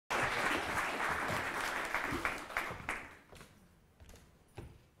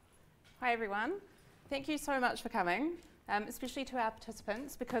Hi everyone. Thank you so much for coming, especially to our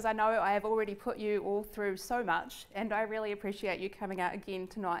participants, because I know I have already put you all through so much and I really appreciate you coming out again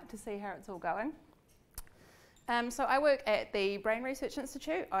tonight to see how it's all going. So I work at the Brain Research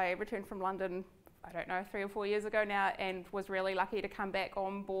Institute. I returned from London, I don't know, 3 or 4 years ago now, and was really lucky to come back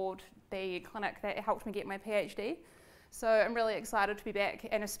on board the clinic that helped me get my PhD. So I'm really excited to be back,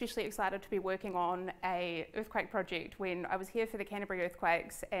 and especially excited to be working on an earthquake project when I was here for the Canterbury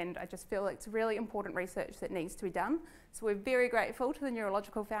earthquakes, and I just feel like it's really important research that needs to be done. So we're very grateful to the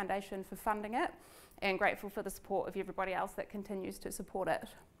Neurological Foundation for funding it, and grateful for the support of everybody else that continues to support it.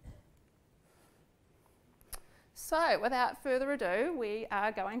 So without further ado, we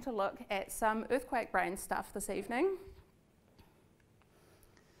are going to look at some earthquake brain stuff this evening.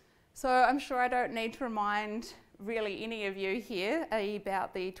 So I'm sure I don't need to remind really any of you here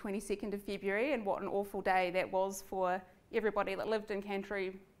about the 22nd of February and what an awful day that was for everybody that lived in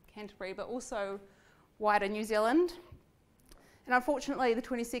Canterbury, but also wider New Zealand. And unfortunately the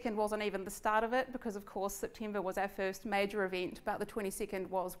 22nd wasn't even the start of it, because of course September was our first major event, but the 22nd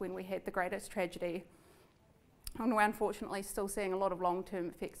was when we had the greatest tragedy. And we're unfortunately still seeing a lot of long-term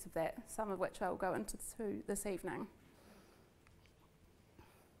effects of that, some of which I'll go into this evening.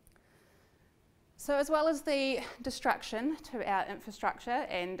 So as well as the destruction to our infrastructure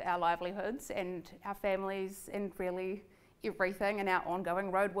and our livelihoods and our families and really everything, and our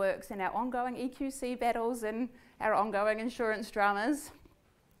ongoing roadworks and our ongoing EQC battles and our ongoing insurance dramas,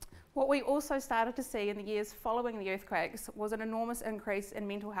 what we also started to see in the years following the earthquakes was an enormous increase in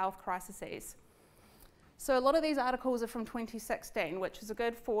mental health crises. So a lot of these articles are from 2016, which is a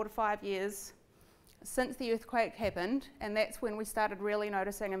good 4 to 5 years since the earthquake happened, and that's when we started really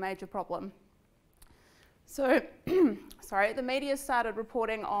noticing a major problem. So, the media started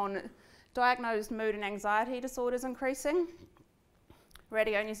reporting on diagnosed mood and anxiety disorders increasing.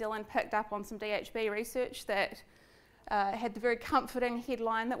 Radio New Zealand picked up on some DHB research that had the very comforting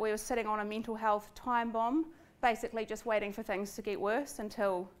headline that we were sitting on a mental health time bomb, basically just waiting for things to get worse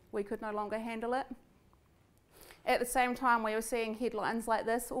until we could no longer handle it. At the same time, we were seeing headlines like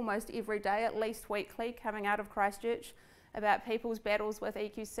this almost every day, at least weekly, coming out of Christchurch, about people's battles with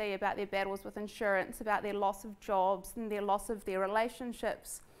EQC, about their battles with insurance, about their loss of jobs and their loss of their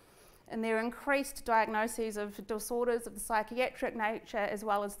relationships, and their increased diagnoses of disorders of the psychiatric nature as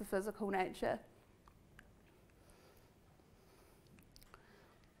well as the physical nature.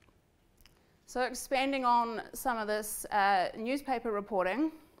 So expanding on some of this newspaper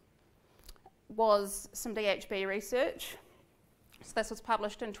reporting was some DHB research. So this was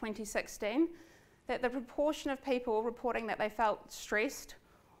published in 2016. That the proportion of people reporting that they felt stressed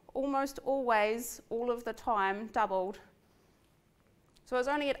almost always, all of the time, doubled. So it was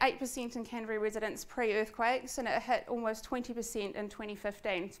only at 8% in Canterbury residents pre-earthquakes, and it hit almost 20% in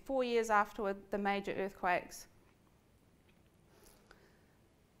 2015, 4 years after the major earthquakes.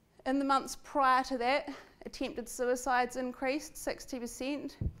 In the months prior to that, attempted suicides increased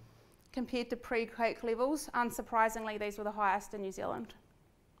 60% compared to pre-quake levels. Unsurprisingly, these were the highest in New Zealand.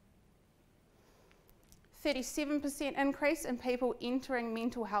 37% increase in people entering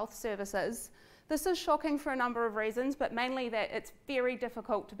mental health services. This is shocking for a number of reasons, but mainly that it's very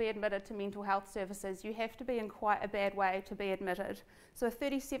difficult to be admitted to mental health services. You have to be in quite a bad way to be admitted. So a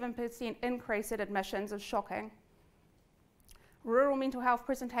 37% increase in admissions is shocking. Rural mental health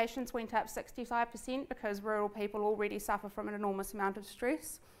presentations went up 65% because rural people already suffer from an enormous amount of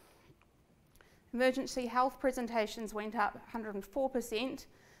stress. Emergency health presentations went up 104%.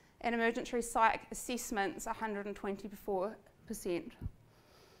 And emergency psych assessments 124%.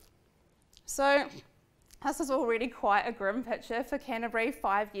 So this is already quite a grim picture for Canterbury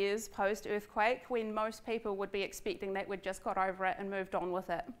 5 years post-earthquake, when most people would be expecting that we'd just got over it and moved on with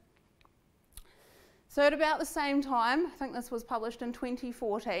it. So at about the same time, I think this was published in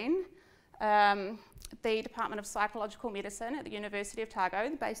 2014, the Department of Psychological Medicine at the University of Otago,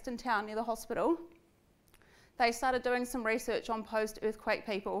 based in town near the hospital, they started doing some research on post-earthquake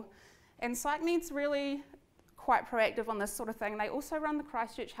people. And PsychMed's really quite proactive on this sort of thing. They also run the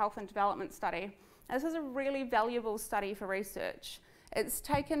Christchurch Health and Development Study. And this is a really valuable study for research. It's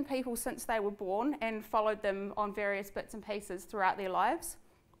taken people since they were born and followed them on various bits and pieces throughout their lives.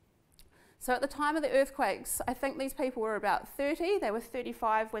 So at the time of the earthquakes, I think these people were about 30. They were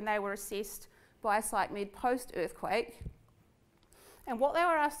 35 when they were assessed by PsychMed post-earthquake. And what they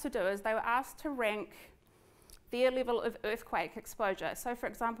were asked to do is they were asked to rank their level of earthquake exposure. So for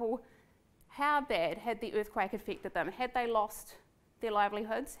example, how bad had the earthquake affected them? Had they lost their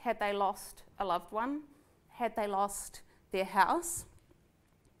livelihoods? Had they lost a loved one? Had they lost their house?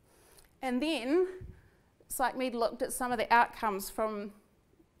 And then PsychMed looked at some of the outcomes from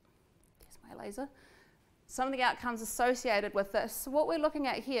my laser. Some of the outcomes associated with this. So what we're looking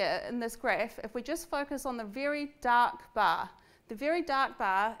at here in this graph, if we just focus on the very dark bar, the very dark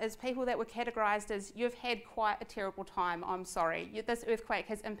bar is people that were categorised as, you've had quite a terrible time, I'm sorry. This earthquake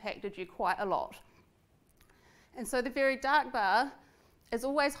has impacted you quite a lot. And so the very dark bar is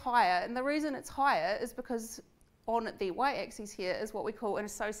always higher, and the reason it's higher is because on the y-axis here is what we call an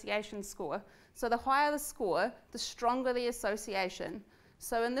association score. So the higher the score, the stronger the association.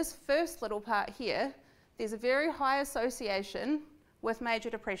 So in this first little part here, there's a very high association with major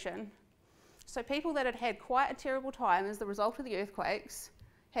depression. So people that had had quite a terrible time as the result of the earthquakes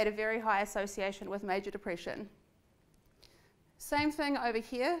had a very high association with major depression. Same thing over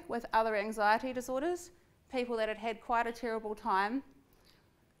here with other anxiety disorders. People that had had quite a terrible time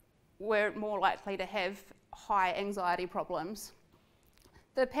were more likely to have high anxiety problems.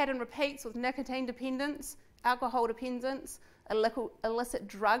 The pattern repeats with nicotine dependence, alcohol dependence, illicit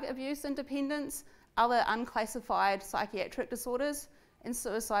drug abuse and dependence, other unclassified psychiatric disorders, and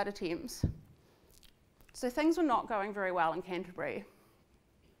suicide attempts. So things were not going very well in Canterbury.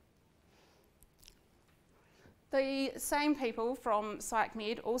 The same people from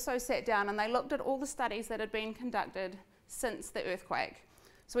PsychMed also sat down and they looked at all the studies that had been conducted since the earthquake.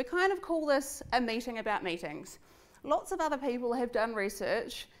 So we kind of call this a meeting about meetings. Lots of other people have done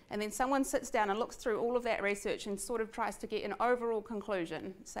research, and then someone sits down and looks through all of that research and sort of tries to get an overall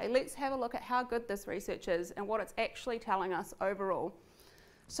conclusion. Say, let's have a look at how good this research is and what it's actually telling us overall.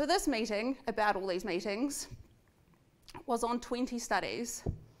 So this meeting, about all these meetings, was on 20 studies.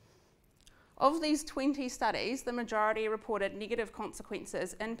 Of these 20 studies, the majority reported negative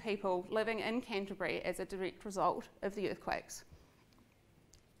consequences in people living in Canterbury as a direct result of the earthquakes.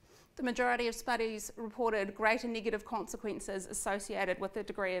 The majority of studies reported greater negative consequences associated with the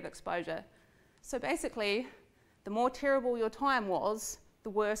degree of exposure. So basically, the more terrible your time was, the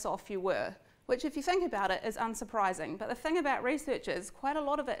worse off you were, which if you think about it is unsurprising. But the thing about research is quite a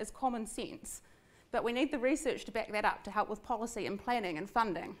lot of it is common sense, but we need the research to back that up to help with policy and planning and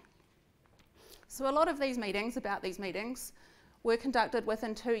funding. So a lot of these meetings, about these meetings, were conducted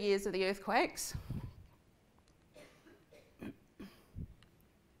within 2 years of the earthquakes.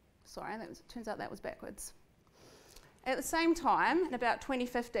 Sorry, turns out that was backwards. At the same time, in about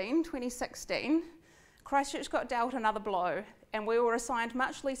 2015, 2016, Christchurch got dealt another blow, and we were assigned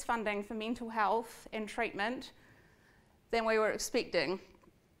much less funding for mental health and treatment than we were expecting.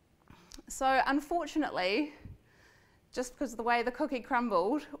 So unfortunately, just because of the way the cookie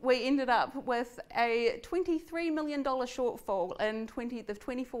crumbled, we ended up with a $23 million shortfall in the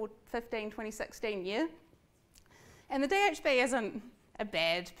 2015-2016 year. And the DHB isn't a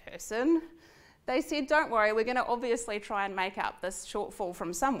bad person. They said, don't worry, we're going to obviously try and make up this shortfall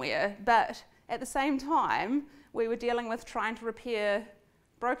from somewhere, but at the same time, we were dealing with trying to repair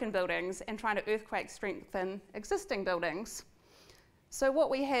broken buildings and trying to earthquake strengthen existing buildings. So what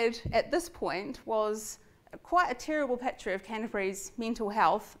we had at this point was quite a terrible picture of Canterbury's mental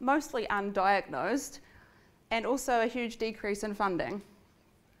health, mostly undiagnosed, and also a huge decrease in funding.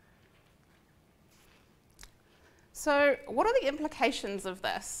 So what are the implications of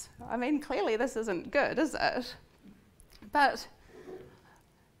this? I mean, clearly this isn't good, is it? But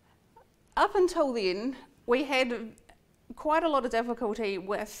up until then, we had quite a lot of difficulty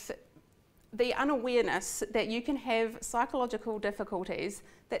with the unawareness that you can have psychological difficulties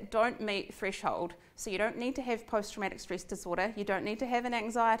that don't meet threshold. So you don't need to have post-traumatic stress disorder, you don't need to have an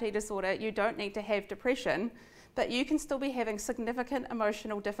anxiety disorder, you don't need to have depression, but you can still be having significant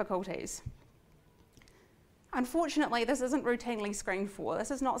emotional difficulties. Unfortunately, this isn't routinely screened for.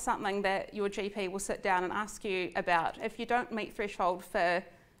 This is not something that your GP will sit down and ask you about. If you don't meet threshold for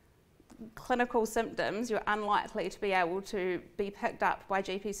clinical symptoms, you're unlikely to be able to be picked up by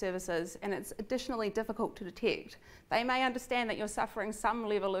GP services, and it's additionally difficult to detect. They may understand that you're suffering some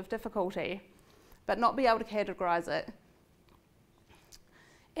level of difficulty, but not be able to categorise it.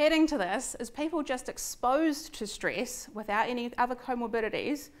 Adding to this is people just exposed to stress without any other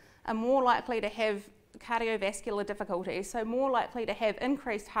comorbidities are more likely to have cardiovascular difficulties, so more likely to have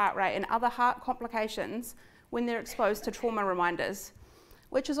increased heart rate and other heart complications when they're exposed to trauma reminders,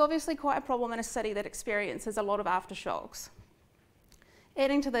 which is obviously quite a problem in a city that experiences a lot of aftershocks.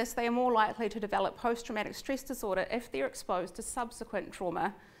 Adding to this, they are more likely to develop post-traumatic stress disorder if they're exposed to subsequent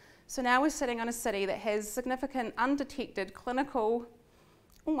trauma. So now we're sitting on a city that has significant undetected clinical,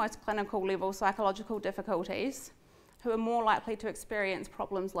 almost clinical level psychological difficulties, who are more likely to experience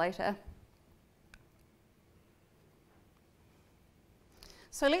problems later.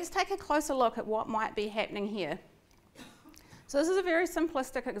 So let's take a closer look at what might be happening here. So this is a very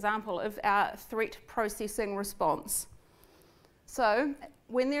simplistic example of our threat processing response. So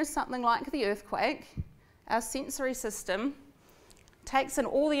when there's something like the earthquake, our sensory system takes in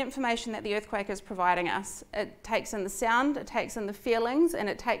all the information that the earthquake is providing us. It takes in the sound, it takes in the feelings, and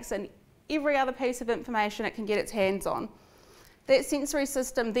it takes in every other piece of information it can get its hands on. That sensory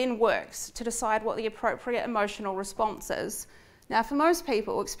system then works to decide what the appropriate emotional response is. Now, for most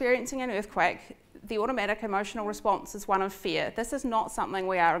people experiencing an earthquake, the automatic emotional response is one of fear. This is not something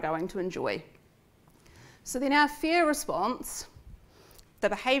we are going to enjoy. So then our fear response, the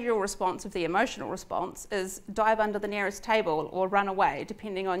behavioural response of the emotional response, is dive under the nearest table or run away,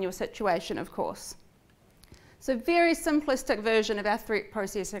 depending on your situation, of course. So very simplistic version of our threat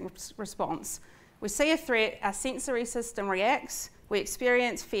processing response. We see a threat, our sensory system reacts, we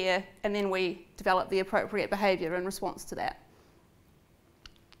experience fear, and then we develop the appropriate behaviour in response to that.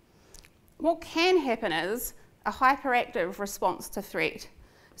 What can happen is a hyperactive response to threat.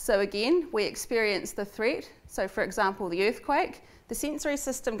 So again, we experience the threat. So for example, the earthquake, the sensory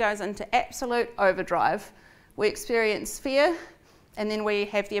system goes into absolute overdrive. We experience fear, and then we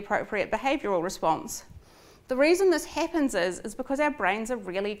have the appropriate behavioural response. The reason this happens is because our brains are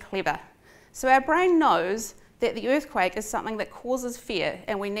really clever. So our brain knows that the earthquake is something that causes fear,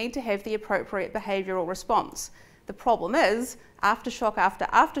 and we need to have the appropriate behavioural response. The problem is, aftershock after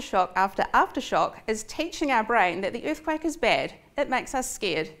aftershock after aftershock is teaching our brain that the earthquake is bad. It makes us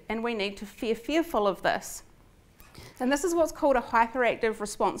scared, and we need to be fearful of this. And this is what's called a hyperactive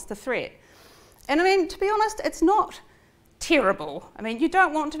response to threat. And I mean, to be honest, it's not terrible. I mean, you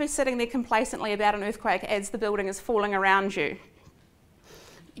don't want to be sitting there complacently about an earthquake as the building is falling around you.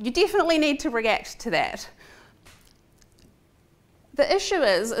 You definitely need to react to that. The issue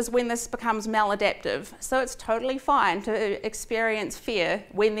is when this becomes maladaptive. So it's totally fine to experience fear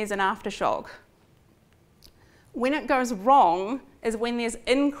when there's an aftershock. When it goes wrong is when there's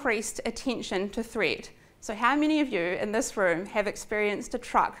increased attention to threat. So how many of you in this room have experienced a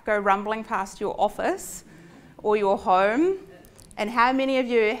truck go rumbling past your office or your home? And how many of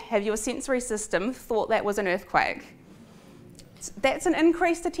you have your sensory system thought that was an earthquake? That's an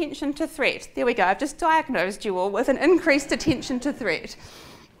increased attention to threat. There we go, I've just diagnosed you all with an increased attention to threat.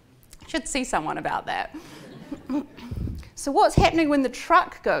 Should see someone about that. So what's happening when the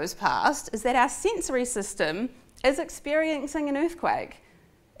truck goes past is that our sensory system is experiencing an earthquake.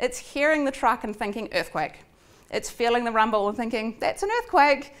 It's hearing the truck and thinking earthquake. It's feeling the rumble and thinking that's an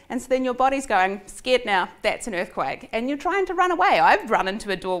earthquake, and so then your body's going scared now, that's an earthquake, and you're trying to run away. I've run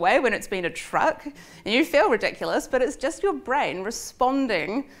into a doorway when it's been a truck and you feel ridiculous, but it's just your brain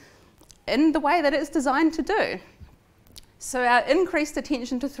responding in the way that it's designed to do. So our increased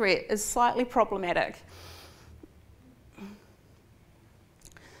attention to threat is slightly problematic.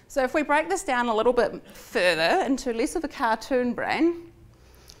 So if we break this down a little bit further into less of a cartoon brain,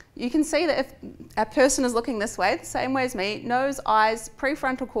 you can see that if a person is looking this way, the same way as me, nose, eyes,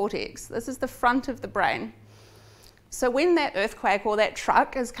 prefrontal cortex, this is the front of the brain. So when that earthquake or that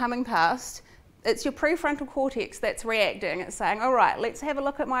truck is coming past, it's your prefrontal cortex that's reacting. It's saying, all right, let's have a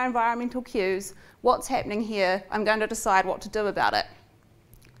look at my environmental cues. What's happening here? I'm going to decide what to do about it.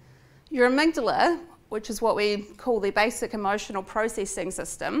 Your amygdala, which is what we call the basic emotional processing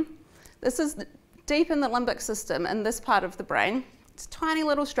system, this is deep in the limbic system in this part of the brain. It's a tiny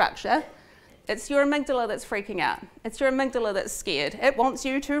little structure. It's your amygdala that's freaking out. It's your amygdala that's scared. It wants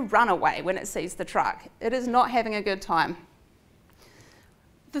you to run away when it sees the truck. It is not having a good time.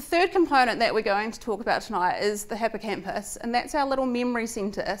 The third component that we're going to talk about tonight is the hippocampus, and that's our little memory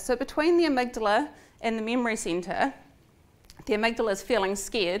centre. So between the amygdala and the memory centre, the amygdala is feeling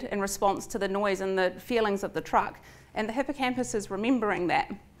scared in response to the noise and the feelings of the truck, and the hippocampus is remembering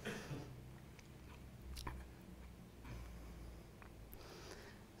that.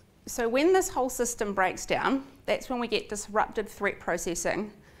 So when this whole system breaks down, that's when we get disrupted threat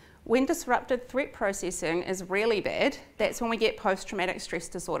processing. When disrupted threat processing is really bad, that's when we get post-traumatic stress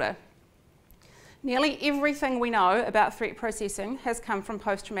disorder. Nearly everything we know about threat processing has come from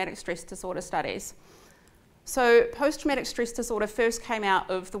post-traumatic stress disorder studies. So post-traumatic stress disorder first came out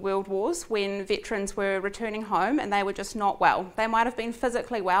of the World Wars when veterans were returning home and they were just not well. They might have been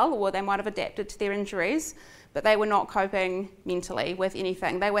physically well or they might have adapted to their injuries, but they were not coping mentally with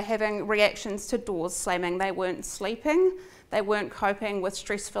anything. They were having reactions to doors slamming. They weren't sleeping. They weren't coping with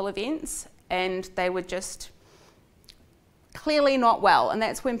stressful events, and they were just clearly not well. And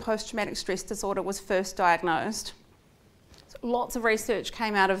that's when post-traumatic stress disorder was first diagnosed. So lots of research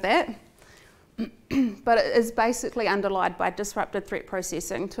came out of that, but it is basically underlined by disrupted threat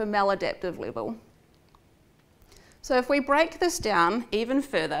processing to a maladaptive level. So if we break this down even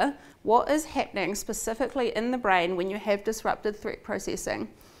further, what is happening specifically in the brain when you have disrupted threat processing?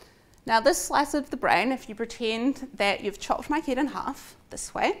 Now this slice of the brain, if you pretend that you've chopped my head in half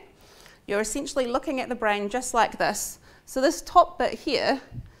this way, you're essentially looking at the brain just like this. So this top bit here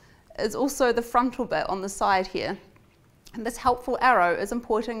is also the frontal bit on the side here. And this helpful arrow is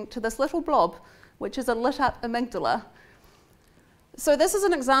pointing to this little blob, which is a lit up amygdala. So this is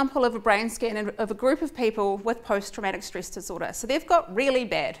an example of a brain scan of a group of people with post-traumatic stress disorder. So they've got really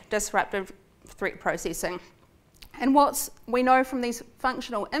bad disruptive threat processing. And what we know from these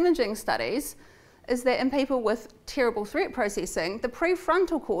functional imaging studies is that in people with terrible threat processing, the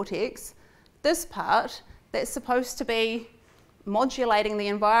prefrontal cortex, this part that's supposed to be modulating the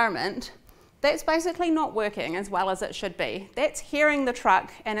environment, that's basically not working as well as it should be. That's hearing the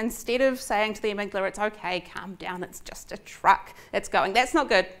truck, and instead of saying to the amygdala, it's okay, calm down, it's just a truck, it's going, that's not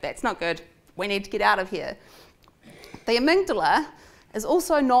good, we need to get out of here. The amygdala is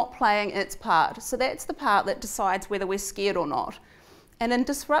also not playing its part. So that's the part that decides whether we're scared or not. And in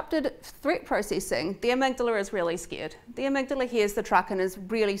disrupted threat processing, the amygdala is really scared. The amygdala hears the truck and is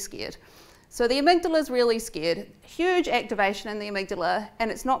really scared. So the amygdala is really scared, huge activation in the amygdala, and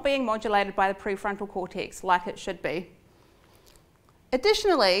it's not being modulated by the prefrontal cortex like it should be.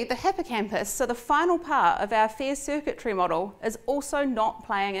 Additionally, the hippocampus, so the final part of our fear circuitry model, is also not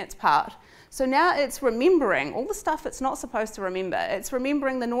playing its part. So now it's remembering all the stuff it's not supposed to remember. It's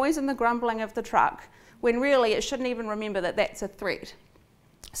remembering the noise and the grumbling of the truck, when really it shouldn't even remember that that's a threat.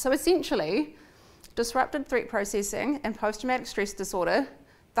 So essentially, disrupted threat processing and post-traumatic stress disorder,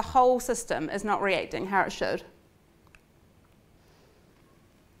 the whole system is not reacting how it should.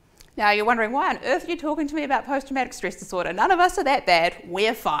 Now you're wondering, why on earth are you talking to me about post-traumatic stress disorder? None of us are that bad,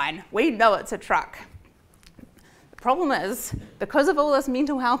 we're fine, we know it's a truck. The problem is, because of all this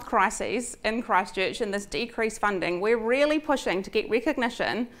mental health crises in Christchurch and this decreased funding, we're really pushing to get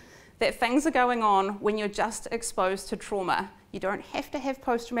recognition that things are going on when you're just exposed to trauma. You don't have to have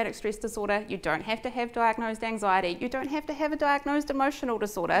post-traumatic stress disorder, you don't have to have diagnosed anxiety, you don't have to have a diagnosed emotional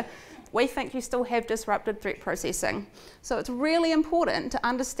disorder. We think you still have disrupted threat processing. So it's really important to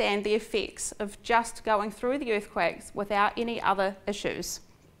understand the effects of just going through the earthquakes without any other issues.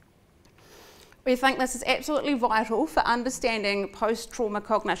 We think this is absolutely vital for understanding post-trauma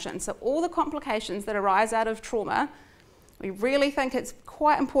cognition. So all the complications that arise out of trauma, we really think it's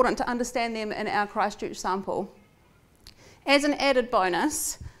quite important to understand them in our Christchurch sample. As an added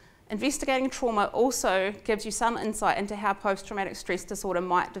bonus, investigating trauma also gives you some insight into how post-traumatic stress disorder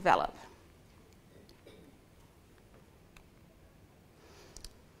might develop.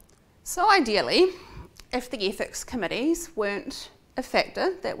 So ideally, if the ethics committees weren't a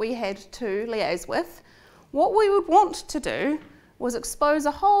factor that we had to liaise with, what we would want to do was expose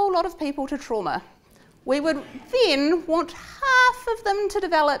a whole lot of people to trauma. We would then want half of them to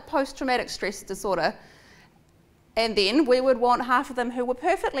develop post-traumatic stress disorder, and then we would want half of them who were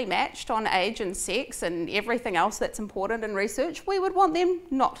perfectly matched on age and sex and everything else that's important in research, we would want them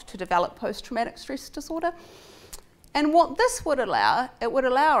not to develop post-traumatic stress disorder. And what this would allow, it would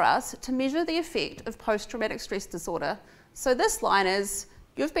allow us to measure the effect of post-traumatic stress disorder. So this line is,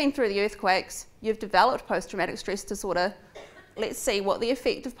 you've been through the earthquakes, you've developed post-traumatic stress disorder, let's see what the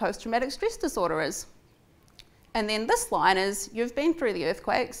effect of post-traumatic stress disorder is. And then this line is, you've been through the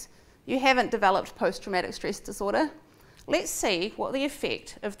earthquakes, you haven't developed post-traumatic stress disorder, let's see what the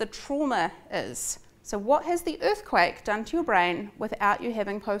effect of the trauma is. So what has the earthquake done to your brain without you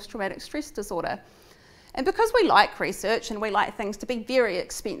having post-traumatic stress disorder? And because we like research and we like things to be very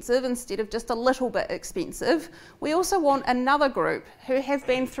expensive instead of just a little bit expensive, we also want another group who have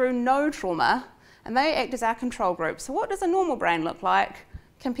been through no trauma, and they act as our control group. So what does a normal brain look like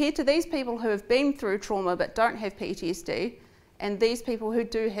compared to these people who have been through trauma but don't have PTSD, and these people who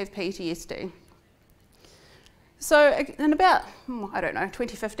do have PTSD? So in about,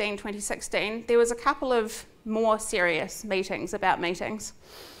 2015, 2016, there was a couple of more serious meetings about meetings.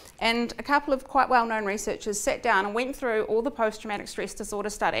 And a couple of quite well-known researchers sat down and went through all the post-traumatic stress disorder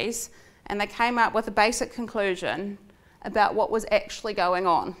studies, and they came up with a basic conclusion about what was actually going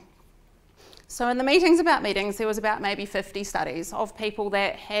on. So in the meetings about meetings, there was about maybe 50 studies of people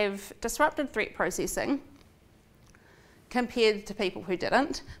that have disrupted threat processing compared to people who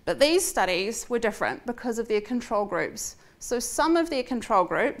didn't. But these studies were different because of their control groups. So some of their control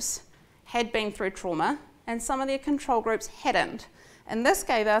groups had been through trauma, and some of their control groups hadn't. And this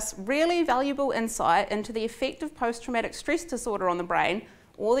gave us really valuable insight into the effect of post-traumatic stress disorder on the brain,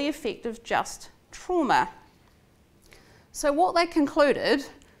 or the effect of just trauma. So what they concluded,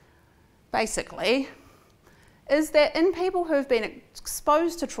 basically, is that in people who have been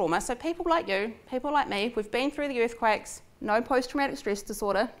exposed to trauma, so people like you, people like me, we've been through the earthquakes, no post-traumatic stress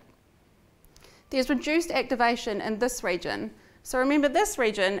disorder, there's reduced activation in this region, So remember, this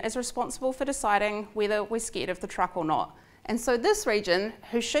region is responsible for deciding whether we're scared of the truck or not. And so this region,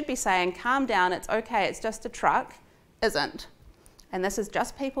 who should be saying, calm down, it's okay, it's just a truck, isn't. And this is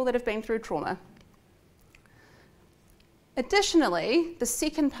just people that have been through trauma. Additionally, the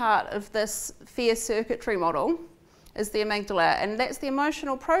second part of this fear circuitry model is the amygdala, and that's the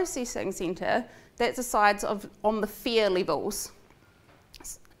emotional processing centre that decides on the fear levels.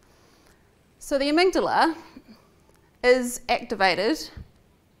 So the amygdala is activated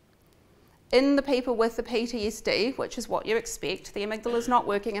in the people with the PTSD, which is what you expect. The amygdala is not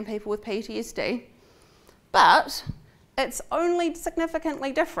working in people with PTSD, but it's only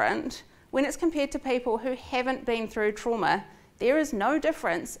significantly different when it's compared to people who haven't been through trauma. There is no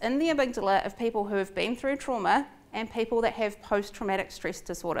difference in the amygdala of people who have been through trauma and people that have post-traumatic stress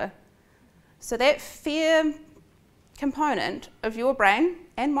disorder. So that fear component of your brain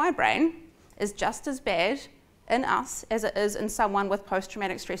and my brain is just as bad in us as it is in someone with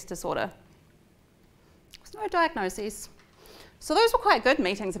post-traumatic stress disorder. There's no diagnoses. So those were quite good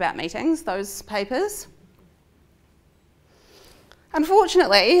meetings about meetings, those papers.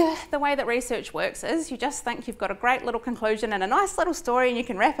 Unfortunately, the way that research works is you just think you've got a great little conclusion and a nice little story and you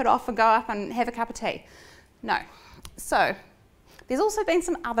can wrap it off and go up and have a cup of tea. No. So there's also been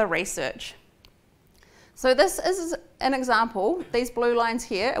some other research. So this is an example. These blue lines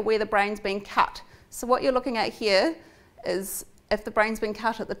here are where the brain's been cut. So what you're looking at here is if the brain's been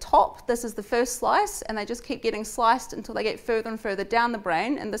cut at the top, this is the first slice, and they just keep getting sliced until they get further and further down the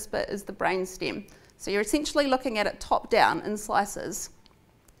brain, and this bit is the brain stem. So you're essentially looking at it top down in slices.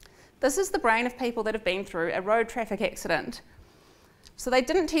 This is the brain of people that have been through a road traffic accident. So they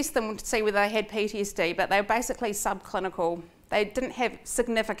didn't test them to see whether they had PTSD, but they were basically subclinical. They didn't have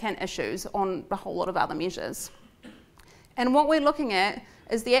significant issues on a whole lot of other measures. And what we're looking at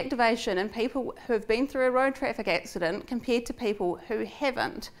is the activation in people who have been through a road traffic accident compared to people who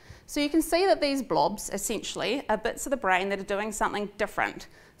haven't. So you can see that these blobs essentially are bits of the brain that are doing something different.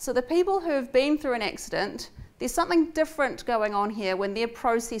 So the people who have been through an accident, there's something different going on here when they're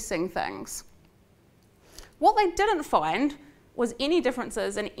processing things. What they didn't find was any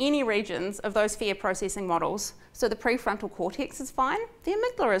differences in any regions of those fear processing models. So the prefrontal cortex is fine, the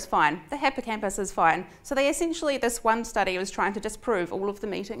amygdala is fine, the hippocampus is fine. So they essentially, this one study was trying to disprove all of the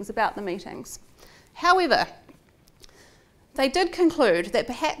meetings about the meetings. However, they did conclude that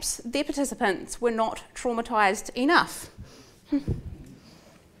perhaps their participants were not traumatised enough.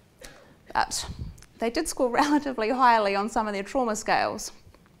 But they did score relatively highly on some of their trauma scales.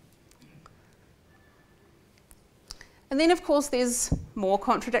 And then, of course, there's more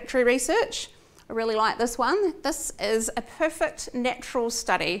contradictory research. I really like this one. This is a perfect natural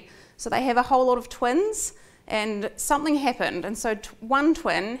study. So they have a whole lot of twins, and something happened. And so one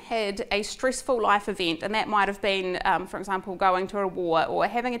twin had a stressful life event, and that might have been, for example, going to a war or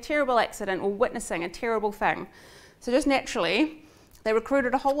having a terrible accident or witnessing a terrible thing. So just naturally, they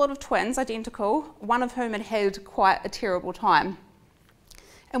recruited a whole lot of twins, identical, one of whom had had quite a terrible time.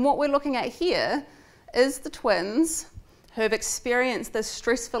 And what we're looking at here is the twins who have experienced this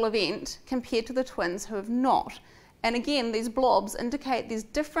stressful event compared to the twins who have not. And again, these blobs indicate there's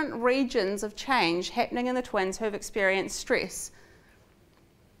different regions of change happening in the twins who have experienced stress.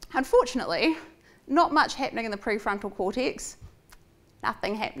 Unfortunately, not much happening in the prefrontal cortex,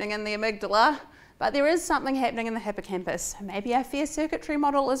 nothing happening in the amygdala, but there is something happening in the hippocampus. Maybe our fear circuitry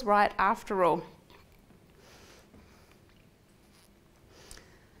model is right after all.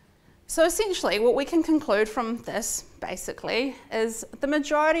 So essentially, what we can conclude from this, basically, is the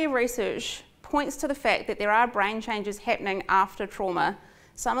majority of research points to the fact that there are brain changes happening after trauma.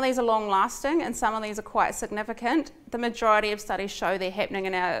 Some of these are long-lasting and some of these are quite significant. The majority of studies show they're happening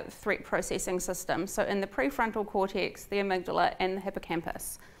in our threat processing system, so in the prefrontal cortex, the amygdala, and the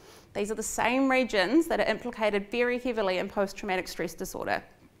hippocampus. These are the same regions that are implicated very heavily in post-traumatic stress disorder.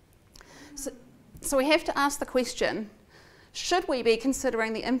 So we have to ask the question, should we be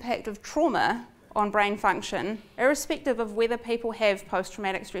considering the impact of trauma on brain function, irrespective of whether people have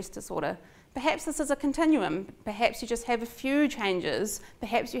post-traumatic stress disorder? Perhaps this is a continuum. Perhaps you just have a few changes.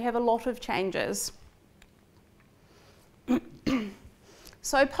 Perhaps you have a lot of changes.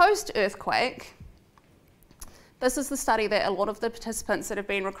 So post-earthquake, this is the study that a lot of the participants that have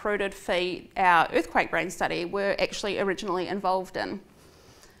been recruited for our earthquake brain study were actually originally involved in.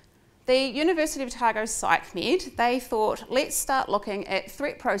 The University of Otago PsychMed, they thought, let's start looking at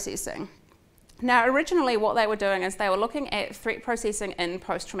threat processing. Now, originally what they were doing is they were looking at threat processing in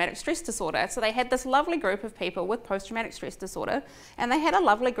post-traumatic stress disorder. So they had this lovely group of people with post-traumatic stress disorder, and they had a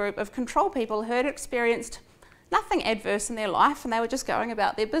lovely group of control people who had experienced nothing adverse in their life, and they were just going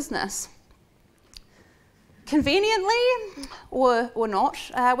about their business. Conveniently, or not,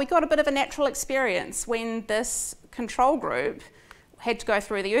 we got a bit of a natural experience when this control group had to go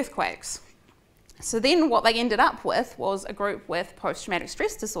through the earthquakes. So then what they ended up with was a group with post-traumatic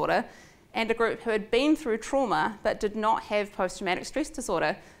stress disorder and a group who had been through trauma but did not have post-traumatic stress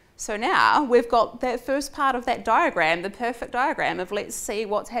disorder. So now we've got that first part of that diagram, the perfect diagram of let's see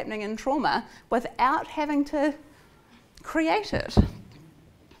what's happening in trauma without having to create it.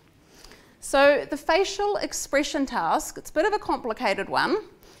 So the facial expression task, it's a bit of a complicated one,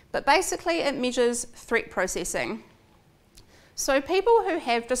 but basically it measures threat processing. So people who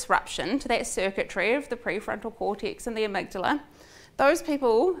have disruption to that circuitry of the prefrontal cortex and the amygdala, those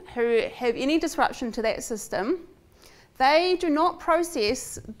people who have any disruption to that system, they do not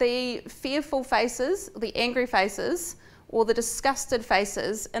process the fearful faces, the angry faces, or the disgusted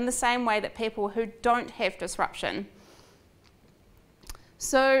faces in the same way that people who don't have disruption.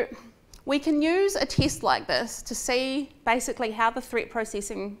 So we can use a test like this to see basically how the threat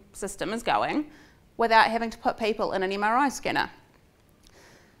processing system is going without having to put people in an MRI scanner.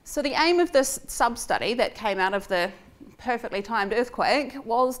 So the aim of this sub-study that came out of the perfectly timed earthquake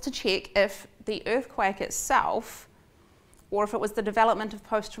was to check if the earthquake itself, or if it was the development of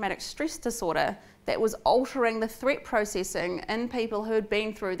post-traumatic stress disorder that was altering the threat processing in people who had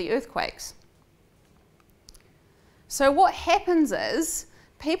been through the earthquakes. So what happens is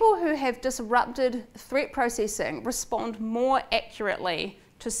people who have disrupted threat processing respond more accurately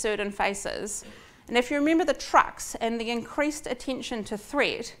to certain faces. And if you remember the trucks and the increased attention to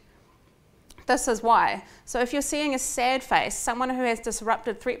threat, this is why. So if you're seeing a sad face, someone who has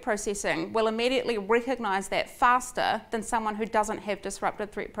disrupted threat processing will immediately recognize that faster than someone who doesn't have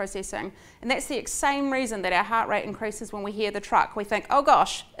disrupted threat processing. And that's the same reason that our heart rate increases when we hear the truck. We think, oh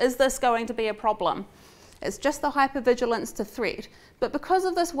gosh, is this going to be a problem? It's just the hypervigilance to threat. But because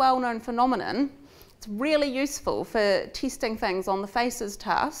of this well-known phenomenon, it's really useful for testing things on the faces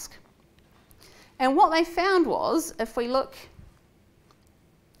task. And what they found was, if we look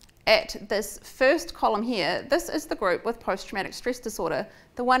at this first column here, this is the group with post-traumatic stress disorder.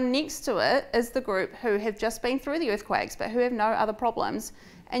 The one next to it is the group who have just been through the earthquakes but who have no other problems.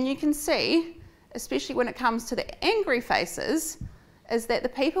 And you can see, especially when it comes to the angry faces, is that the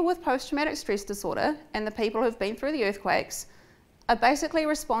people with post-traumatic stress disorder and the people who have been through the earthquakes are basically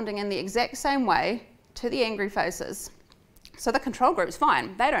responding in the exact same way to the angry faces. So the control group's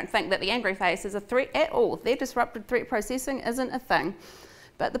fine. They don't think that the angry face is a threat at all. Their disrupted threat processing isn't a thing.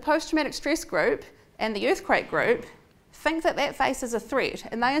 But the post-traumatic stress group and the earthquake group think that that face is a threat,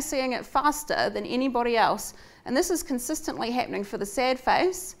 and they are seeing it faster than anybody else. And this is consistently happening for the sad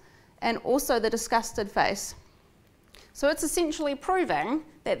face and also the disgusted face. So it's essentially proving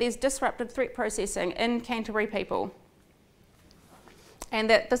that there's disrupted threat processing in Canterbury people, and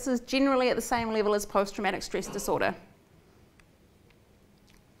that this is generally at the same level as post-traumatic stress disorder.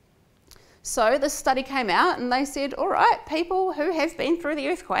 So this study came out and they said, all right, people who have been through the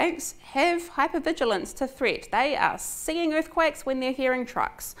earthquakes have hypervigilance to threat. They are seeing earthquakes when they're hearing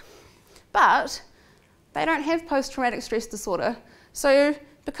trucks. But they don't have post-traumatic stress disorder. So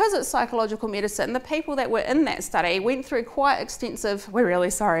because it's psychological medicine, the people that were in that study went through quite extensive, we're really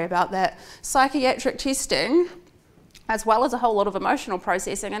sorry about that, psychiatric testing, as well as a whole lot of emotional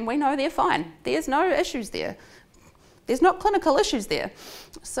processing, and we know they're fine. There's no issues there. There's not clinical issues there.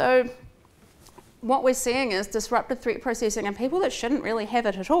 So what we're seeing is disrupted threat processing in people that shouldn't really have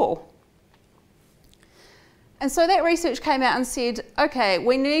it at all. And so that research came out and said, okay,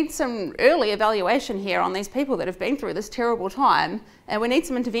 we need some early evaluation here on these people that have been through this terrible time, and we need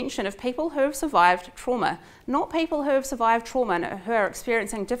some intervention of people who have survived trauma, not people who have survived trauma and who are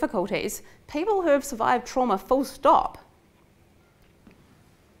experiencing difficulties, people who have survived trauma full stop.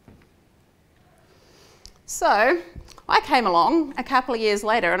 So I came along a couple of years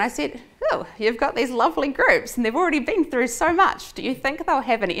later and I said, oh, you've got these lovely groups and they've already been through so much. Do you think they'll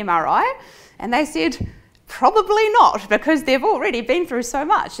have an MRI? And they said, probably not, because they've already been through so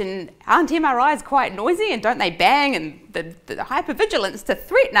much. And aren't MRIs quite noisy and don't they bang? And the hypervigilance to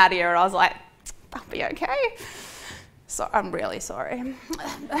threat, Nadia. And I was like, I'll be okay. So I'm really sorry.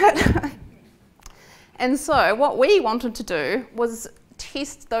 And so what we wanted to do was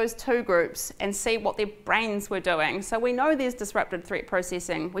test those two groups and see what their brains were doing. So we know there's disrupted threat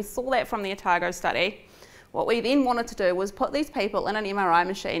processing. We saw that from the Otago study. What we then wanted to do was put these people in an MRI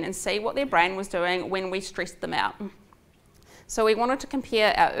machine and see what their brain was doing when we stressed them out. So we wanted to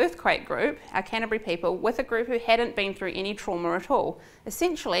compare our earthquake group, our Canterbury people, with a group who hadn't been through any trauma at all.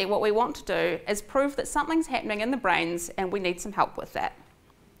 Essentially, what we want to do is prove that something's happening in the brains and we need some help with that.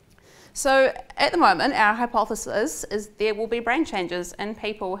 So at the moment, our hypothesis is there will be brain changes in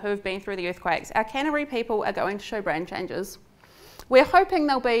people who have been through the earthquakes. Our Canterbury people are going to show brain changes. We're hoping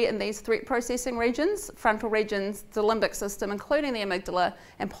they'll be in these threat processing regions, frontal regions, the limbic system, including the amygdala,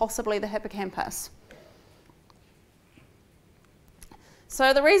 and possibly the hippocampus.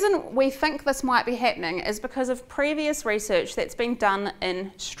 So the reason we think this might be happening is because of previous research that's been done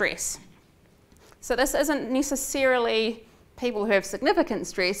in stress. So this isn't necessarily people who have significant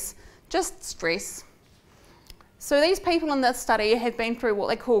stress, just stress. So these people in this study have been through what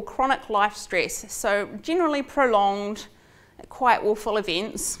they call chronic life stress, so generally prolonged, quite awful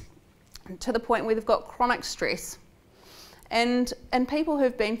events to the point where they've got chronic stress. And in people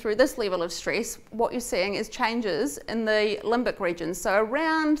who've been through this level of stress, what you're seeing is changes in the limbic region. So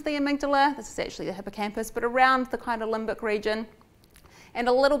around the amygdala, this is actually the hippocampus, but around the kind of limbic region, and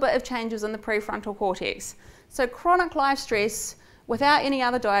a little bit of changes in the prefrontal cortex. So chronic life stress without any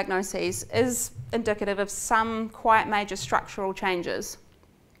other diagnoses is indicative of some quite major structural changes.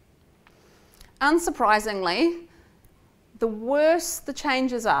 Unsurprisingly, the worse the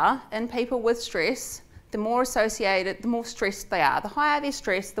changes are in people with stress, the more associated, the more stressed they are. The higher their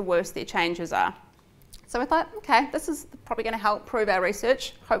stress, the worse their changes are. So we thought, okay, this is probably going to help prove our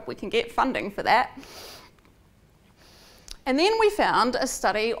research. Hope we can get funding for that. And then we found a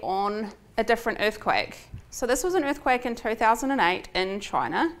study on a different earthquake. So this was an earthquake in 2008 in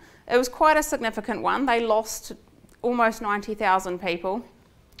China. It was quite a significant one. They lost almost 90,000 people.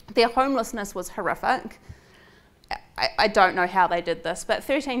 Their homelessness was horrific. I don't know how they did this, but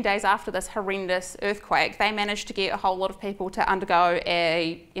 13 days after this horrendous earthquake, they managed to get a whole lot of people to undergo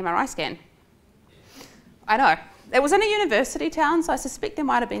a MRI scan. I know. It was in a university town, so I suspect there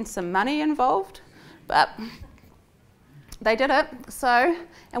might have been some money involved, but they did it. So,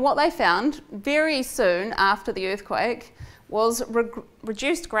 and what they found very soon after the earthquake was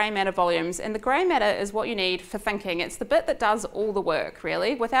reduced grey matter volumes. And the grey matter is what you need for thinking. It's the bit that does all the work,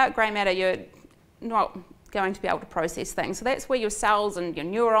 really. Without grey matter, you're not going to be able to process things. So that's where your cells and your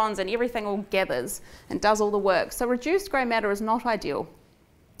neurons and everything all gathers and does all the work. So reduced grey matter is not ideal.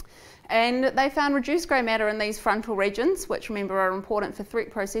 And they found reduced grey matter in these frontal regions, which remember are important for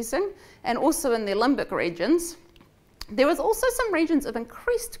threat processing, and also in their limbic regions. There was also some regions of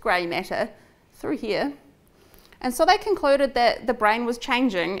increased grey matter through here. And so they concluded that the brain was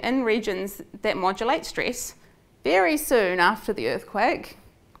changing in regions that modulate stress very soon after the earthquake.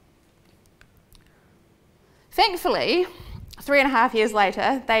 Thankfully, 3.5 years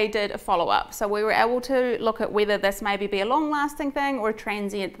later, they did a follow-up. So we were able to look at whether this maybe be a long-lasting thing or a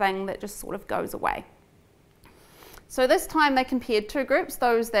transient thing that just sort of goes away. So this time they compared two groups,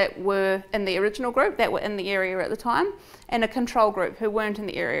 those that were in the original group, that were in the area at the time, and a control group who weren't in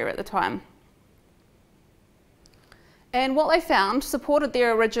the area at the time. And what they found supported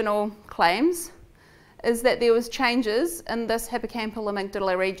their original claims is that there was changes in this hippocampal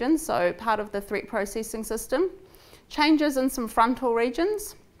amygdala region, so part of the threat processing system, changes in some frontal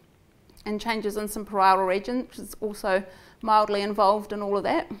regions, and changes in some parietal regions, which is also mildly involved in all of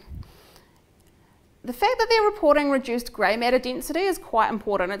that. The fact that they're reporting reduced grey matter density is quite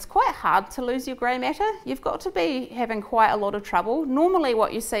important. It's quite hard to lose your grey matter. You've got to be having quite a lot of trouble. Normally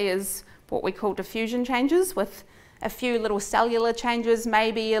what you see is what we call diffusion changes with a few little cellular changes,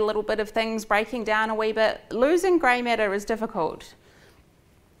 maybe a little bit of things breaking down a wee bit. Losing grey matter is difficult.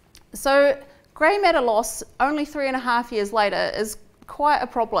 So grey matter loss only 3.5 years later is quite a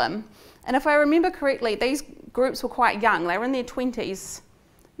problem. And if I remember correctly, these groups were quite young. They were in their 20s,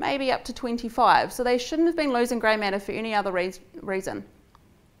 maybe up to 25. So they shouldn't have been losing grey matter for any other reason.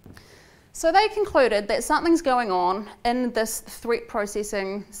 So they concluded that something's going on in this threat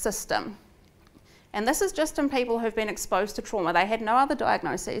processing system. And this is just in people who've been exposed to trauma. They had no other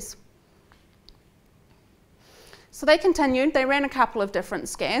diagnoses. So they continued. They ran a couple of different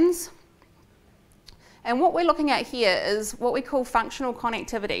scans. And what we're looking at here is what we call functional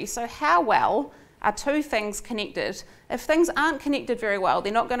connectivity. So how well are two things connected? If things aren't connected very well,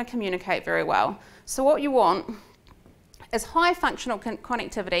 they're not going to communicate very well. So what you want is high functional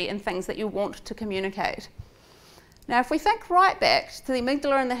connectivity in things that you want to communicate. Now, if we think right back to the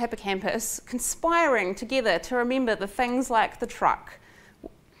amygdala and the hippocampus conspiring together to remember the things like the truck.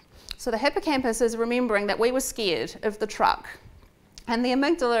 So the hippocampus is remembering that we were scared of the truck. And the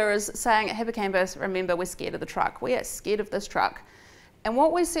amygdala is saying at hippocampus, remember, we're scared of the truck. We are scared of this truck. And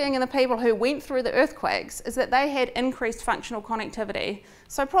what we're seeing in the people who went through the earthquakes is that they had increased functional connectivity.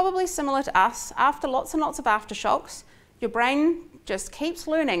 So probably similar to us, after lots and lots of aftershocks, your brain just keeps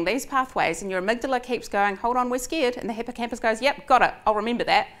learning these pathways and your amygdala keeps going, hold on, we're scared. And the hippocampus goes, yep, got it, I'll remember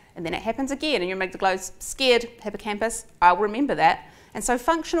that. And then it happens again and your amygdala goes, scared, hippocampus, I'll remember that. And so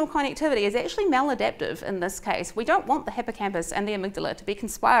functional connectivity is actually maladaptive in this case. We don't want the hippocampus and the amygdala to be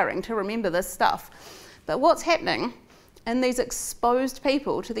conspiring to remember this stuff. But what's happening in these exposed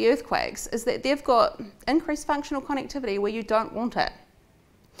people to the earthquakes is that they've got increased functional connectivity where you don't want it.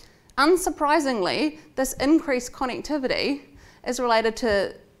 Unsurprisingly, this increased connectivity is related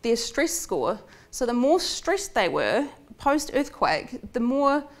to their stress score. So the more stressed they were post-earthquake, the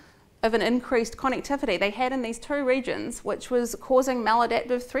more of an increased connectivity they had in these two regions, which was causing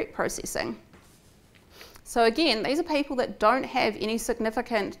maladaptive threat processing. So again, these are people that don't have any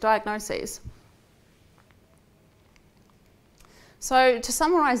significant diagnoses. So to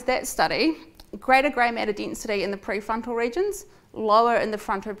summarise that study, greater grey matter density in the prefrontal regions, lower in the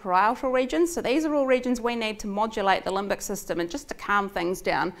frontoparietal regions. So these are all regions we need to modulate the limbic system and just to calm things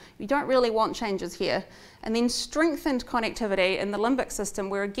down. You don't really want changes here. And then strengthened connectivity in the limbic system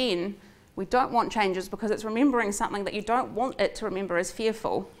where again, we don't want changes because it's remembering something that you don't want it to remember as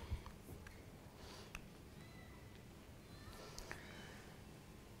fearful.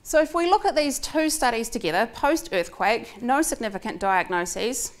 So if we look at these two studies together, post-earthquake, no significant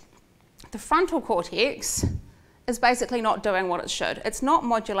diagnoses, the frontal cortex is basically not doing what it should. It's not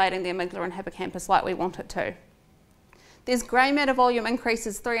modulating the amygdala and hippocampus like we want it to. There's grey matter volume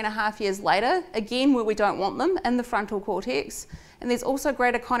increases 3.5 years later, again where we don't want them, in the frontal cortex. And there's also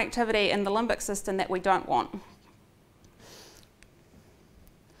greater connectivity in the limbic system that we don't want.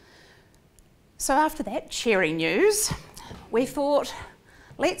 So after that cheery news, we thought,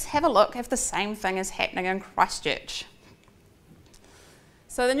 let's have a look if the same thing is happening in Christchurch.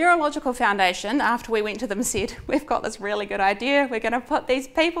 So the Neurological Foundation, after we went to them, said, we've got this really good idea. We're going to put these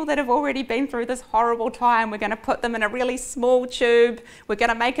people that have already been through this horrible time, we're going to put them in a really small tube, we're going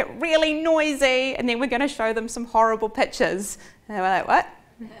to make it really noisy, and then we're going to show them some horrible pictures. And they were like, what?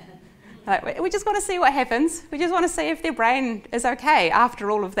 Like, we just want to see what happens. We just want to see if their brain is okay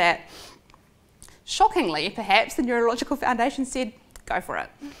after all of that. Shockingly, perhaps, the Neurological Foundation said, go for it.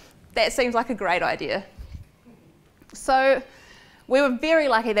 That seems like a great idea. So we were very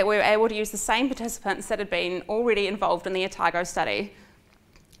lucky that we were able to use the same participants that had been already involved in the Otago study.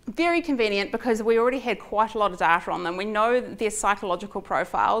 Very convenient because we already had quite a lot of data on them. We know their psychological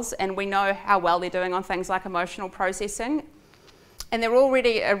profiles and we know how well they're doing on things like emotional processing. And they're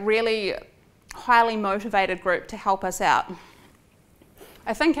already a really highly motivated group to help us out.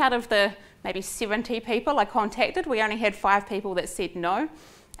 I think out of the maybe 70 people I contacted, we only had 5 people that said no.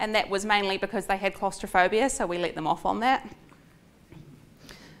 And that was mainly because they had claustrophobia, so we let them off on that.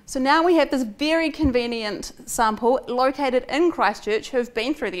 So now we have this very convenient sample located in Christchurch who have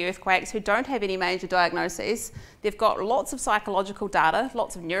been through the earthquakes, who don't have any major diagnoses. They've got lots of psychological data,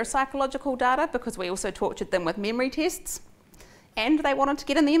 lots of neuropsychological data, because we also tortured them with memory tests, and they wanted to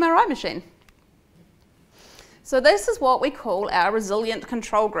get in the MRI machine. So this is what we call our resilient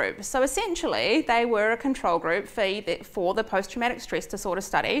control group. So essentially, they were a control group for the post-traumatic stress disorder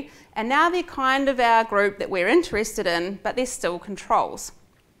study, and now they're kind of our group that we're interested in, but they're still controls.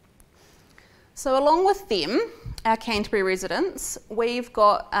 So along with them, our Canterbury residents, we've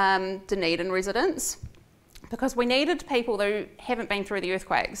got Dunedin residents, because we needed people who haven't been through the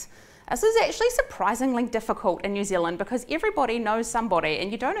earthquakes. This is actually surprisingly difficult in New Zealand because everybody knows somebody,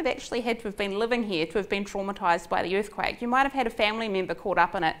 and you don't have actually had to have been living here to have been traumatised by the earthquake. You might have had a family member caught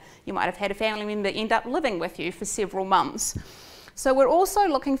up in it. You might have had a family member end up living with you for several months. So we're also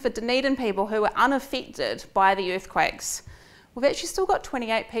looking for Dunedin people who are unaffected by the earthquakes. We've actually still got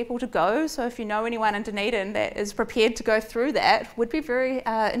 28 people to go, so if you know anyone in Dunedin that is prepared to go through that, we'd be very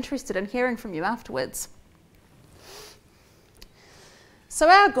interested in hearing from you afterwards. So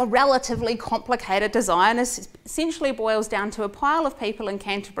our relatively complicated design essentially boils down to a pile of people in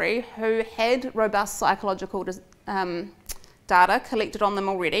Canterbury who had robust psychological data collected on them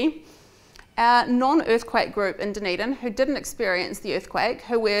already, our non-earthquake group in Dunedin who didn't experience the earthquake,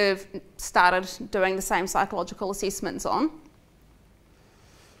 who we've started doing the same psychological assessments on.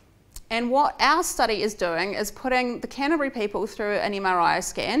 And what our study is doing is putting the Canterbury people through an MRI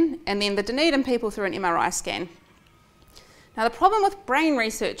scan and then the Dunedin people through an MRI scan. Now the problem with brain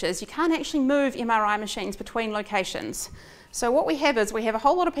research is you can't actually move MRI machines between locations. So what we have is we have a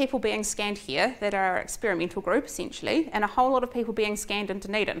whole lot of people being scanned here that are our experimental group essentially, and a whole lot of people being scanned in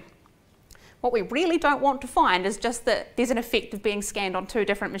Dunedin. What we really don't want to find is just that there's an effect of being scanned on 2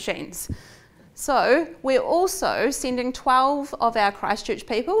 different machines. So we're also sending 12 of our Christchurch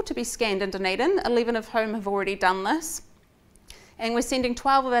people to be scanned in Dunedin, 11 of whom have already done this. And we're sending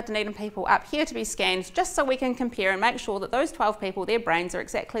 12 of our Dunedin people up here to be scanned just so we can compare and make sure that those 12 people, their brains are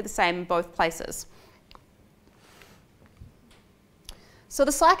exactly the same in both places. So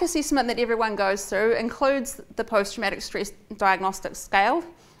the psych assessment that everyone goes through includes the post-traumatic stress diagnostic scale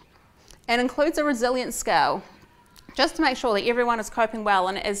and includes a resilience scale, just to make sure that everyone is coping well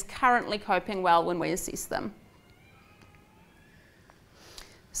and is currently coping well when we assess them.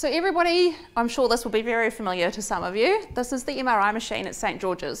 So everybody, I'm sure this will be very familiar to some of you, this is the MRI machine at St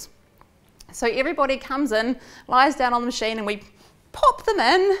George's. So everybody comes in, lies down on the machine, and we pop them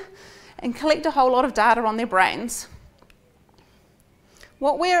in and collect a whole lot of data on their brains.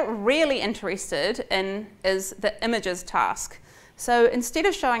 What we're really interested in is the images task. So instead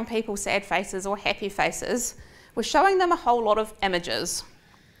of showing people sad faces or happy faces, we're showing them a whole lot of images.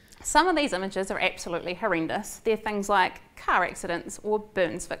 Some of these images are absolutely horrendous. They're things like car accidents or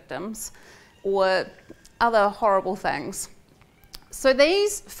burns victims or other horrible things. So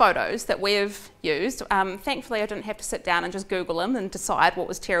these photos that we've used, thankfully I didn't have to sit down and just Google them and decide what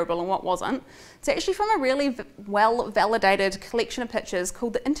was terrible and what wasn't. It's actually from a really well-validated collection of pictures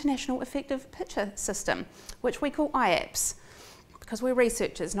called the International Effective Picture System, which we call IAPS, because we're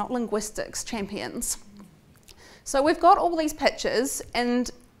researchers, not linguistics champions. So we've got all these pictures and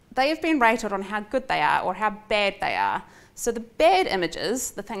they have been rated on how good they are or how bad they are. So the bad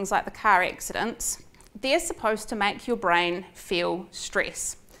images, the things like the car accidents, they're supposed to make your brain feel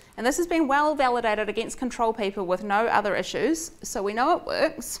stress. And this has been well validated against control people with no other issues, so we know it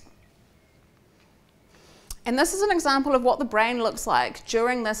works. And this is an example of what the brain looks like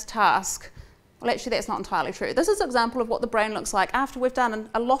during this task. Well, actually, that's not entirely true. This is an example of what the brain looks like after we've done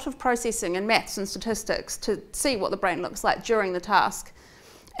a lot of processing in maths and statistics to see what the brain looks like during the task.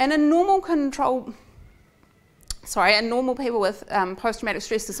 And in normal people with post-traumatic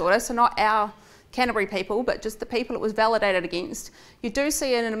stress disorder, so not our Canterbury people, but just the people it was validated against, you do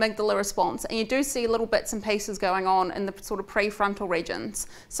see an amygdala response and you do see little bits and pieces going on in the sort of prefrontal regions.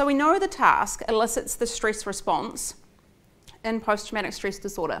 So we know the task elicits the stress response in post-traumatic stress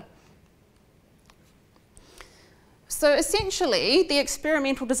disorder. So essentially, the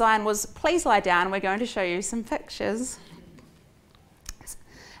experimental design was, please lie down, we're going to show you some pictures.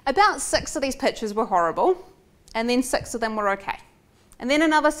 About 6 of these pictures were horrible, and then 6 of them were okay. And then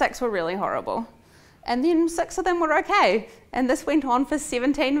another 6 were really horrible. And then 6 of them were okay. And this went on for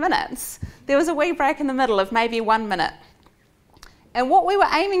 17 minutes. There was a wee break in the middle of maybe 1 minute. And what we were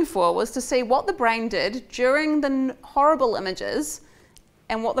aiming for was to see what the brain did during the horrible images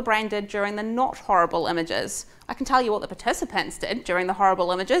and what the brain did during the not horrible images. I can tell you what the participants did during the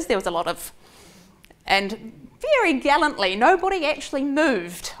horrible images. There was a lot of, and very gallantly, nobody actually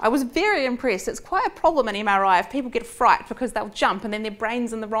moved. I was very impressed. It's quite a problem in MRI if people get fright because they'll jump and then their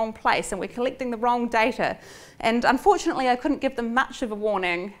brain's in the wrong place and we're collecting the wrong data. And unfortunately, I couldn't give them much of a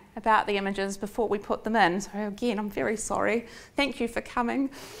warning about the images before we put them in. So again, I'm very sorry. Thank you for coming.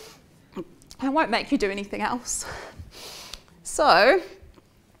 I won't make you do anything else. So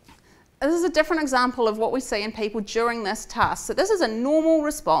this is a different example of what we see in people during this task. So this is a normal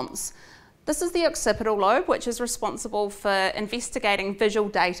response. This is the occipital lobe, which is responsible for investigating visual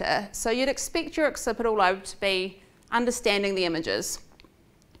data. So you'd expect your occipital lobe to be understanding the images.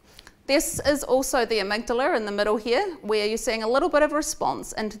 This is also the amygdala in the middle here, where you're seeing a little bit of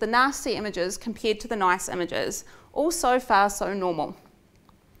response into the nasty images compared to the nice images. All so far so normal.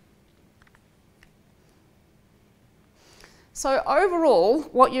 So overall,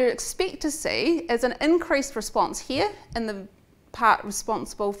 what you expect to see is an increased response here in the part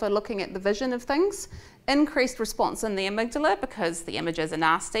responsible for looking at the vision of things, increased response in the amygdala because the images are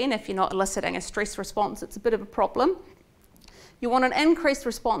nasty, and if you're not eliciting a stress response, it's a bit of a problem. You want an increased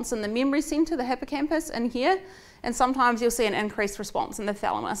response in the memory center, the hippocampus in here, and sometimes you'll see an increased response in the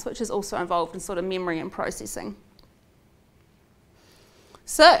thalamus, which is also involved in sort of memory and processing.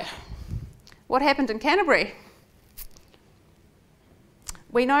 So, what happened in Canterbury?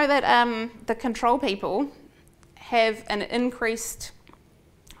 We know that the control people have an increased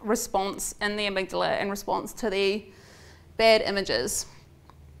response in the amygdala in response to the bad images.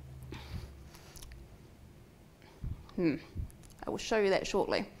 I will show you that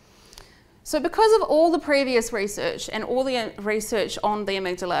shortly. So because of all the previous research and all the research on the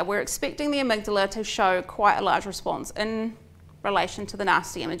amygdala, we're expecting the amygdala to show quite a large response in relation to the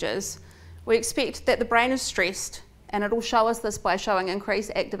nasty images. We expect that the brain is stressed, and it'll show us this by showing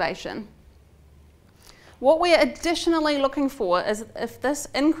increased activation. What we're additionally looking for is if this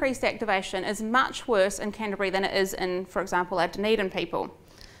increased activation is much worse in Canterbury than it is in, for example, our Dunedin people.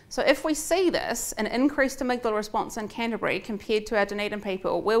 So if we see this, an increased amygdala response in Canterbury compared to our Dunedin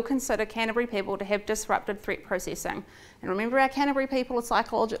people, we'll consider Canterbury people to have disrupted threat processing. And remember, our Canterbury people are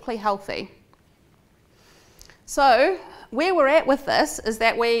psychologically healthy. So where we're at with this is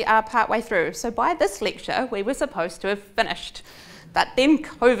that we are partway through. So by this lecture, we were supposed to have finished But then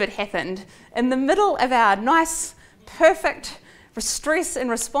COVID happened. In the middle of our nice, perfect stress in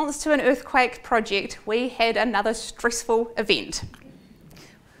response to an earthquake project, we had another stressful event.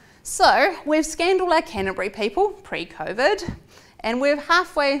 So we've scanned all our Canterbury people pre-COVID, and we're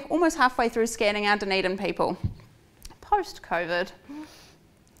almost halfway through scanning our Dunedin people post-COVID.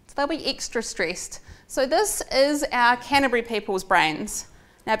 So they'll be extra stressed. So this is our Canterbury people's brains.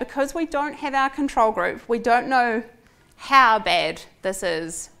 Now, because we don't have our control group, we don't know how bad this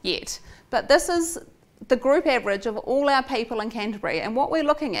is yet. But this is the group average of all our people in Canterbury. And what we're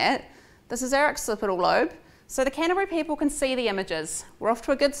looking at, this is our occipital lobe. So the Canterbury people can see the images. We're off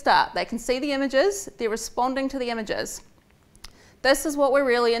to a good start. They can see the images. They're responding to the images. This is what we're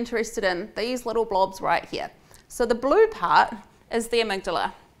really interested in, these little blobs right here. So the blue part is the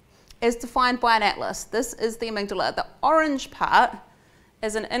amygdala, as defined by an atlas. This is the amygdala. The orange part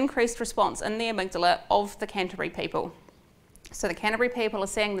is an increased response in the amygdala of the Canterbury people. So the Canterbury people are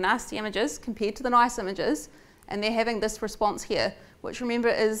seeing the nasty images compared to the nice images, and they're having this response here, which remember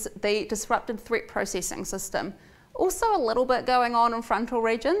is the disrupted threat processing system. Also a little bit going on in frontal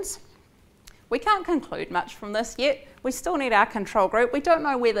regions. We can't conclude much from this yet. We still need our control group. We don't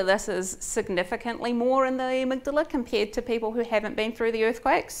know whether this is significantly more in the amygdala compared to people who haven't been through the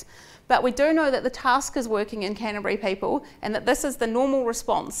earthquakes. But we do know that the task is working in Canterbury people, and that this is the normal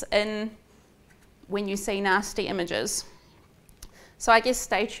response when you see nasty images. So I guess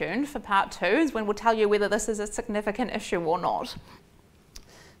stay tuned for part 2, when we'll tell you whether this is a significant issue or not.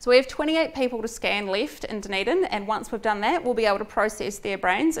 So we have 28 people to scan left in Dunedin, and once we've done that, we'll be able to process their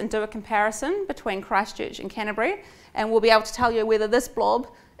brains and do a comparison between Christchurch and Canterbury, and we'll be able to tell you whether this blob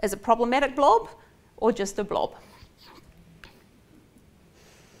is a problematic blob or just a blob.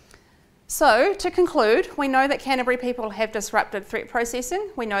 So to conclude, we know that Canterbury people have disrupted threat processing.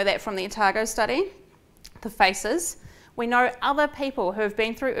 We know that from the Otago study, the faces. We know other people who have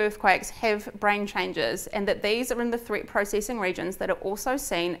been through earthquakes have brain changes, and that these are in the threat processing regions that are also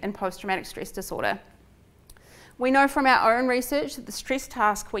seen in post-traumatic stress disorder. We know from our own research that the stress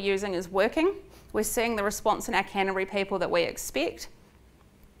task we're using is working. We're seeing the response in our Canterbury people that we expect.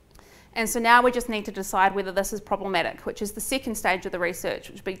 And so now we just need to decide whether this is problematic, which is the second stage of the research,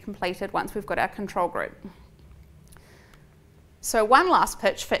 which will be completed once we've got our control group. So one last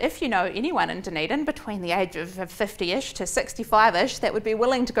pitch for if you know anyone in Dunedin between the age of 50-ish to 65-ish that would be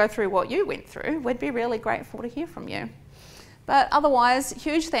willing to go through what you went through, we'd be really grateful to hear from you. But otherwise,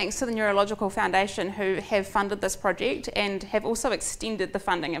 huge thanks to the Neurological Foundation who have funded this project and have also extended the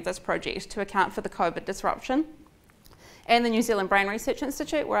funding of this project to account for the COVID disruption. And the New Zealand Brain Research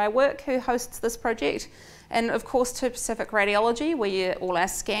Institute, where I work, who hosts this project. And of course to Pacific Radiology, where all our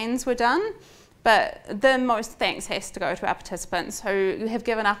scans were done. But the most thanks has to go to our participants who have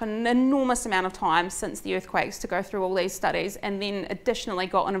given up an enormous amount of time since the earthquakes to go through all these studies, and then additionally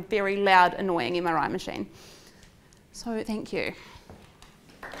got on a very loud, annoying MRI machine. So thank you.